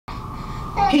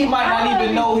He might not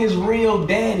even know his real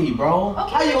daddy, bro.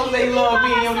 Okay, How you gonna say he love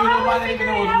me and you don't even might not even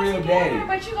know his real daddy?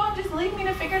 But you gonna just leave me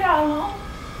to figure it out alone?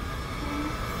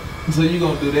 So you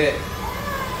gonna do that?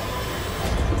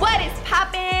 What is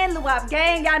poppin', Luwop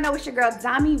gang? Y'all know it's your girl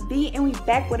Dami V, and we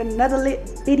back with another lit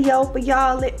video for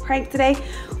y'all. Lit prank today.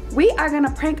 We are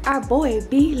gonna prank our boy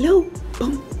B Lou.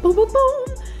 Boom, boom, boom, boom.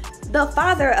 The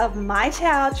father of my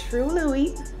child, True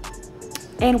Louie.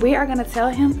 And we are gonna tell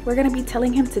him, we're gonna be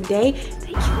telling him today that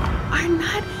you are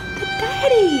not the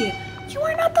daddy. You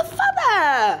are not the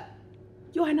father.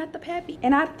 You are not the pappy.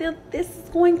 And I feel this is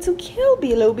going to kill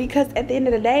B Lou, because at the end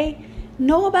of the day,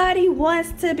 nobody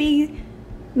wants to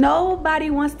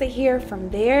hear from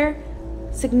their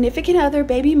significant other,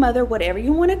 baby mother, whatever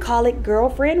you want to call it,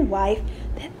 girlfriend, wife,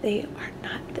 that they are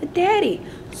not the daddy.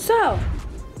 So,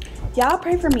 y'all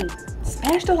pray for me.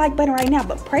 Smash the like button right now,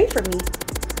 but pray for me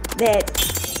that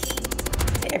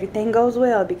everything goes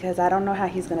well, because I don't know how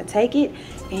he's gonna take it,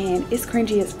 and it's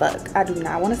cringy as fuck. I do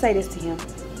not want to say this to him,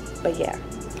 but yeah.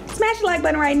 Smash the like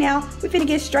button right now. We finna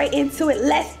get straight into it.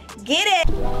 Let's get it.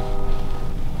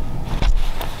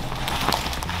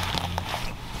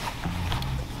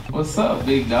 What's up,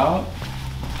 big dog?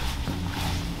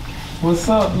 What's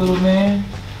up, little man?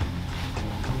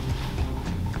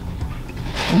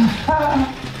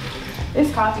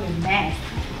 This coffee is nasty.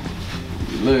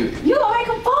 Look. You gonna make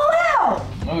him fall out.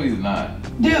 No, he's not.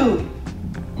 Dude.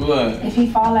 What? If he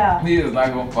fall out. He is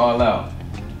not gonna fall out.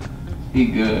 He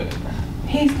good.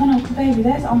 He's gonna, baby,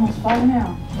 that's almost falling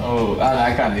out. Oh,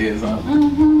 I kind of is, huh?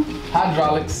 Mm-hmm.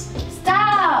 Hydraulics.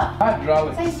 Stop.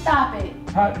 Hydraulics. Say stop it.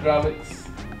 Hydraulics.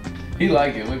 He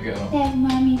like it, look at him. That's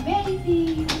mommy,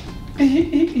 baby.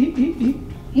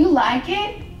 You like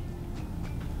it?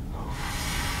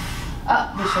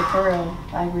 Oh, this your pearl.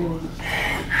 Like, really.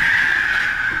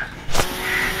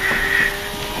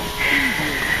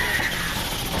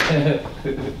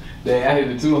 Dang, I hit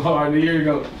it too hard. Here you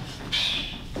go.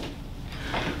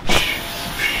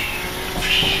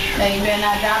 Now you better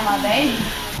not drop my baby.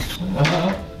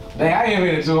 Dang, I ain't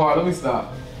hit it too hard. Let me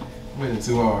stop. I'm hitting it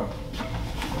too hard.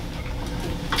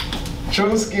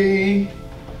 Troski.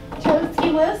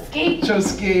 Troski Wilski.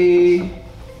 Troski.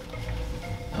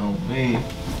 Oh, man.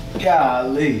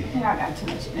 Golly. I got too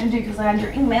much energy because I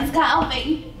drink this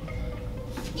coffee.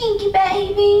 Thank you,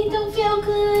 baby. Don't feel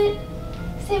good.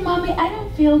 Say, mommy, I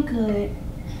don't feel good.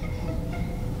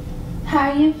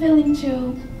 How are you feeling,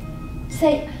 True?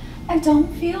 Say, I don't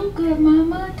feel good,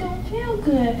 mama. I don't feel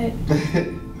good.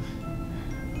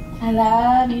 I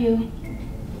love you.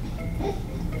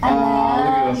 Look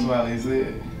at that smile he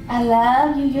said. I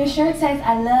love you. Your shirt says,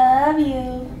 I love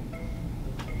you.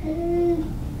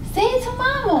 Say it to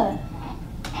mama.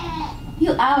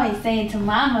 You always say it to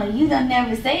mama. You don't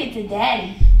never say it to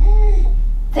daddy.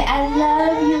 Say, I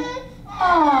love you.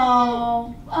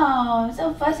 Oh,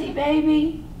 so fussy,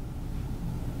 baby.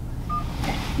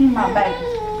 Give me my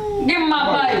baby. Give me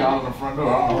my baby. Calling the front door.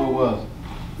 I don't know who it was.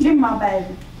 Give me my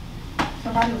baby.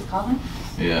 Somebody was calling?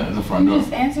 Yeah, it's the front door. You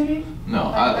just answered it?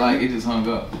 No, it just hung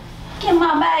up. Give me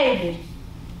my baby.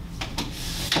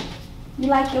 You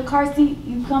like your car seat?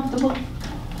 You comfortable?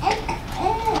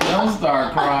 Don't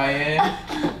start crying.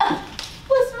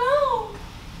 What's wrong?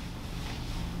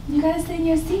 You gotta sit in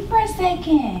your seat for a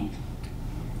second.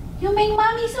 You make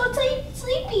mommy so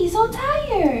sleepy, so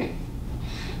tired.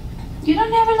 You don't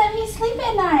never let me sleep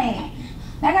at night.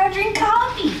 I gotta drink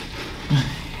coffee.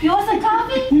 You want some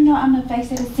coffee? You know I'm the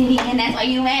face of the city, and that's why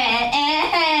you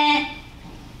mad.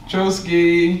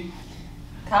 Troski.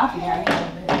 Coffee got me a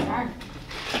little bit tired.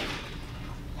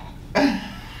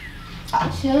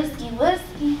 Chusky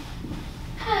Wusky.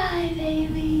 Hi,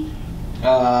 baby.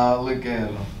 Look at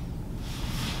him.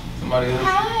 Somebody else?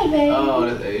 Hi, baby. Oh,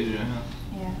 that's Adrian, huh?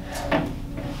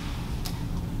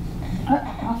 Yeah.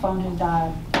 My phone just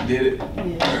died. Did it?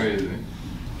 Yeah. Crazy.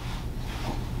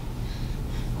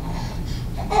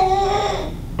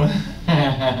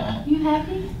 You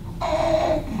happy?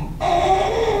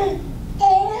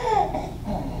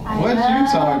 What you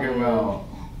talking about?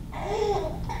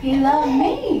 He loves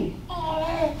me.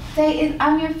 Say,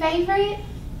 I'm your favorite?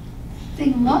 Say,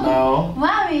 mommy. No.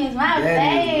 Mommy is my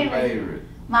Daddy's favorite. the favorite.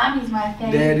 Mommy's my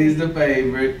favorite. Daddy's the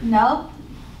favorite. Nope.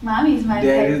 Mommy's my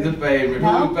Daddy's favorite. the favorite.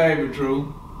 Nope. Who the favorite,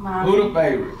 True? Mommy. Who the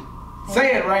favorite?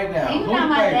 Say it right now. He's Who not the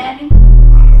my favorite? daddy.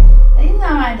 He's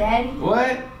not my daddy.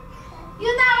 What?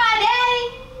 You're not my daddy.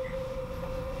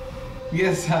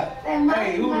 Yes, Say, Mommy's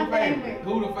hey, who my the favorite? favorite.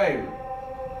 Who the favorite?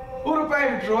 Who the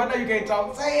favorite, True? I know you can't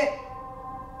talk. Say it.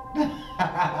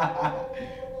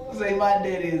 Say my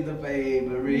daddy is the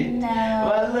favorite. No.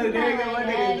 Well, look, there you not go. my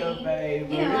My daddy's the daddy.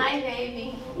 favorite. You're my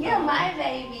baby. You're my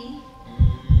baby.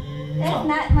 That's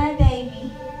not my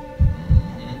baby.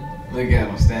 Look at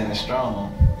him standing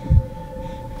strong.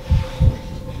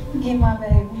 Get my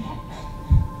baby.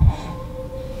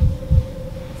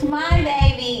 It's my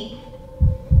baby.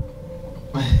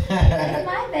 It's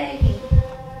my baby.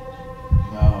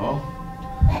 No.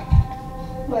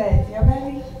 What, is your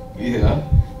baby? Yeah.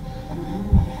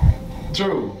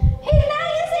 True. He's not,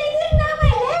 you say he's not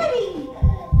my daddy.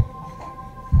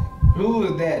 Who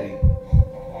is daddy?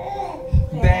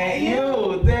 Thank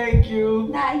you. Thank you.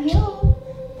 Not you.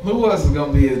 Who else is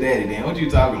gonna be his daddy then? What you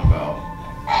talking about?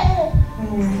 I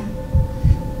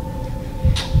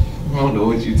don't know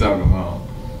what you talking about.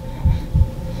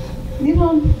 You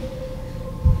know.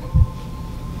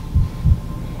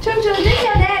 Choo Choo, this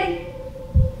your daddy?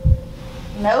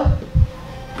 Nope.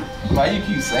 Why you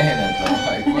keep saying that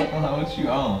though? Like, what you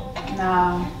on?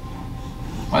 Nah.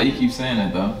 Why you keep saying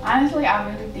that though? Honestly, I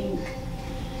really think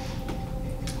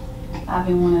I've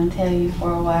been wanting to tell you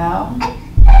for a while.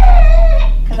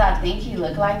 Cause I think he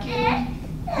look like you,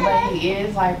 but he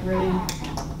is like really,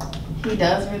 he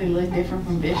does really look different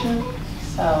from Bishop.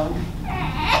 So.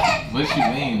 What you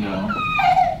mean though?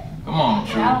 Come on,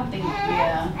 True. I don't think,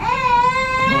 yeah.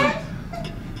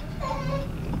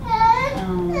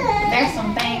 There's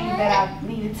some things that I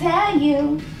need to tell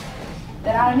you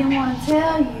that I didn't want to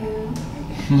tell you.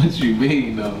 What you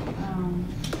mean though?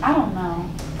 I don't know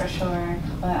for sure,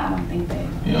 but I don't think that.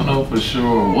 You don't know for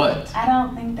sure what? I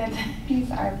don't think that he's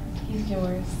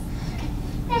yours.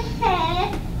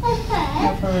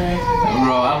 No, for real.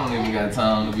 Bro, I don't even got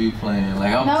time to be playing.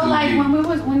 Like I'm No, too like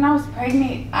deep. when I was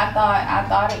pregnant, I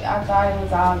thought it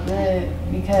was all good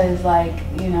because like,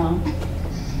 you know,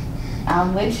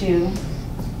 I'm with you.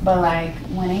 But like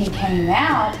when he came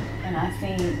out and I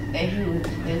seen that he was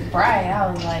this bright,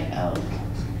 I was like, oh,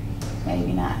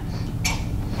 maybe not.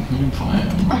 You playing?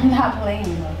 I'm not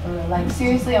playing though, for real. Like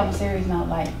seriously, on a serious note,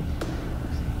 like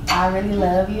I really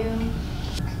love you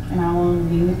and I want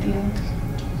to be with you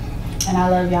and I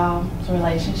love y'all's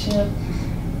relationship,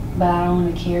 but I don't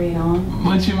want to carry it on.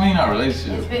 What you mean our It's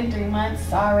relationship? been 3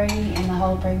 months already in the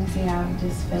whole pregnancy. I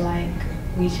just feel like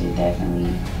we should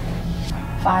definitely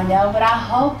find out, but I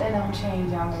hope they don't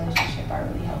change our relationship. I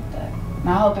really hope that. And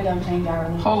I hope it don't change our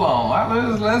relationship. Hold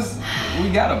on, we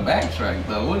gotta backtrack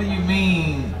though. What do you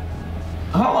mean?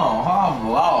 Hold on, I'm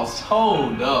lost.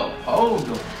 Hold up.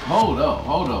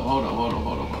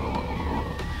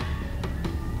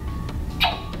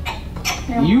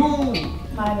 There You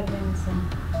might have been some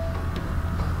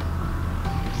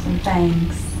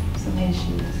things, some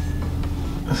issues.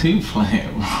 you playing,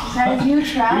 bro. Because you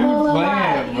travel a lot.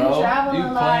 playing, bro. You travel You a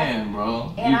lot. playing,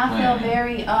 bro. And You I feel playing.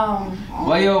 very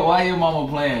Why your mama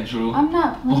playing, True? I'm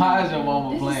not playing. Why is your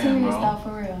mama this playing, is serious bro? though,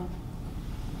 for real.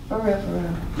 For real.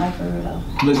 Like for real though.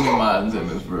 Look at my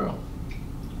antennas, bro.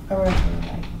 For real,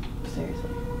 like seriously.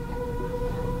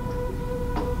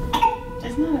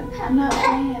 It's not. I'm not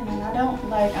playing, and I don't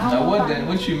like. I Now don't what know. then?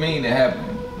 What you mean that happened?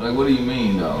 Like what do you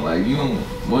mean though? Like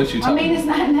what you I talking? mean, it's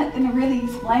not nothing to really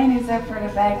explain except for the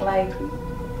fact, like,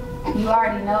 you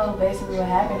already know basically what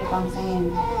happened. If I'm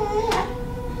saying,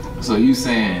 So you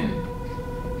saying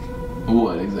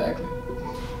what exactly?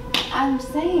 I'm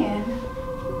saying,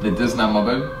 That this not my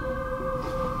baby?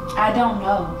 I don't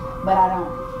know, but I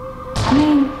don't. I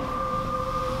mean,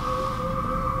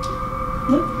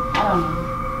 look, I don't know.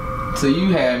 So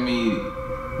you had me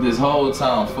this whole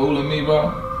time fooling me,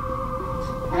 bro?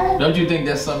 Don't you think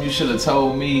that's something you should have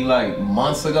told me like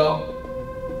months ago?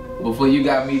 Before you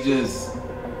got me just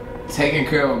taking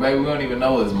care of a baby we don't even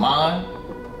know is mine?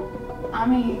 I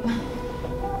mean,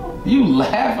 You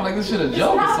laughing like this shit a it's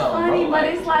joke or not something, funny, bro. but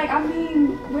Like, it's like, I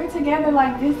mean, we're together.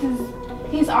 Like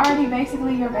he's already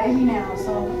basically your baby now.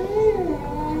 So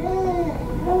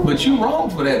but you wrong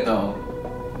for that though.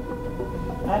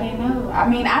 I didn't know. I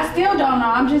mean, I still don't know.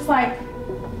 I'm just like,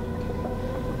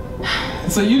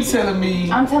 So you telling me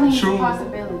I'm telling you True? the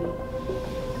possibility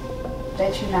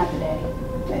that you're not the daddy.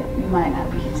 That you might not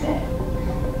be his dad.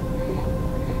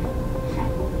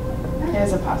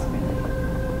 There's a possibility.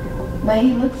 But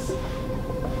he looks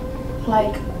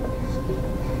like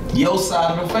Your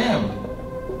side of the family.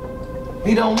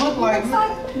 He don't look like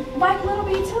looks like Little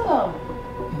B too though.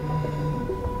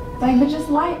 Like, but just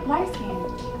light skin.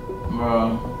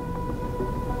 Bro,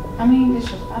 I mean,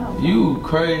 Bishop, I don't know. you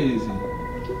crazy.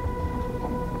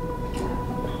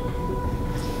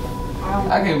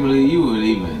 I can't believe you would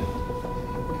even.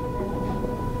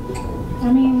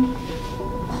 I mean,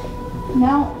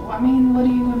 now, I mean, what are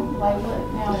you gonna, like, what,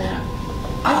 now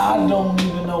what? I don't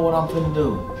even know what I'm finna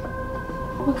do.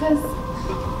 Because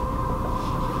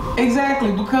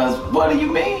Exactly, because what do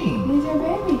you mean? he's your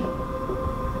baby.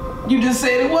 You just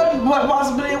said it wasn't. What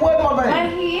possibility? It wasn't my But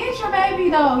baby. he is your baby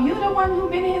though. You the one who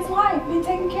been in his life, been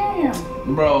taking care of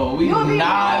him. Bro, we You'll be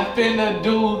not finna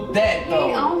do that though.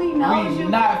 He only knows we you.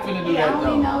 not finna do He that only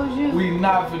though. knows you. We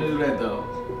not finna do that though.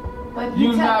 But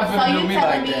You not so finna you do me telling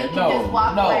like me that. you can No, just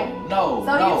walk no, away. no,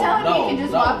 So you no, telling me no, you can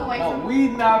just no, walk away no. from We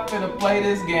not finna play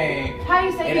this game How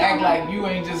you say and you act don't know? like you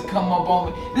ain't just come up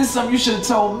on me. This is something you should have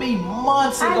told me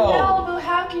months I ago. know, but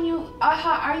how can you?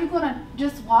 How are you gonna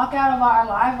just walk out of our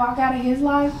life, walk out of his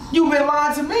life? You been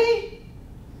lying to me.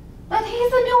 But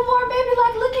he's a newborn baby.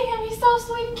 Like, look at him. He's so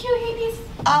sweet and cute. He needs.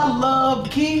 I love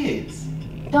kids.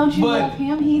 Don't you But- love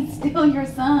him? He's still your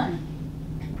son.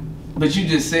 But you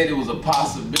just said it was a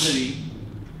possibility.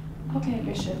 Okay,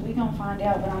 Bishop. We gonna find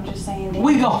out. But I'm just saying that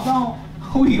We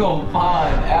gon'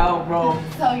 find out, bro.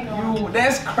 So you know.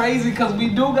 That's crazy because we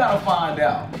do gotta find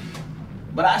out.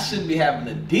 But I shouldn't be having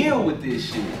to deal with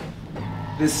this shit.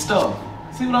 This stuff.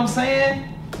 See what I'm saying?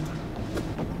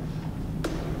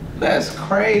 That's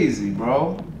crazy,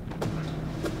 bro.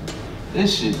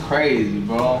 This shit crazy,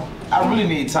 bro. I really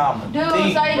need time to Dude,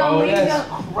 think, so you bro. gonna leave That's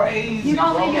your- crazy, you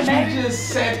gonna bro. leave your baby? You just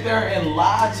sat there and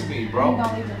lied to me, You bro.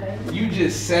 gonna leave your baby? You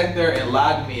just sat there and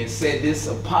lied to me and said this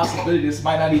a possibility. This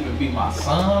might not even be my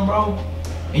son, bro.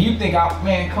 And you think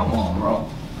man, come on, bro.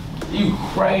 You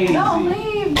crazy. Don't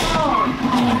leave, bro.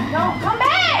 Don't come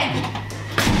back.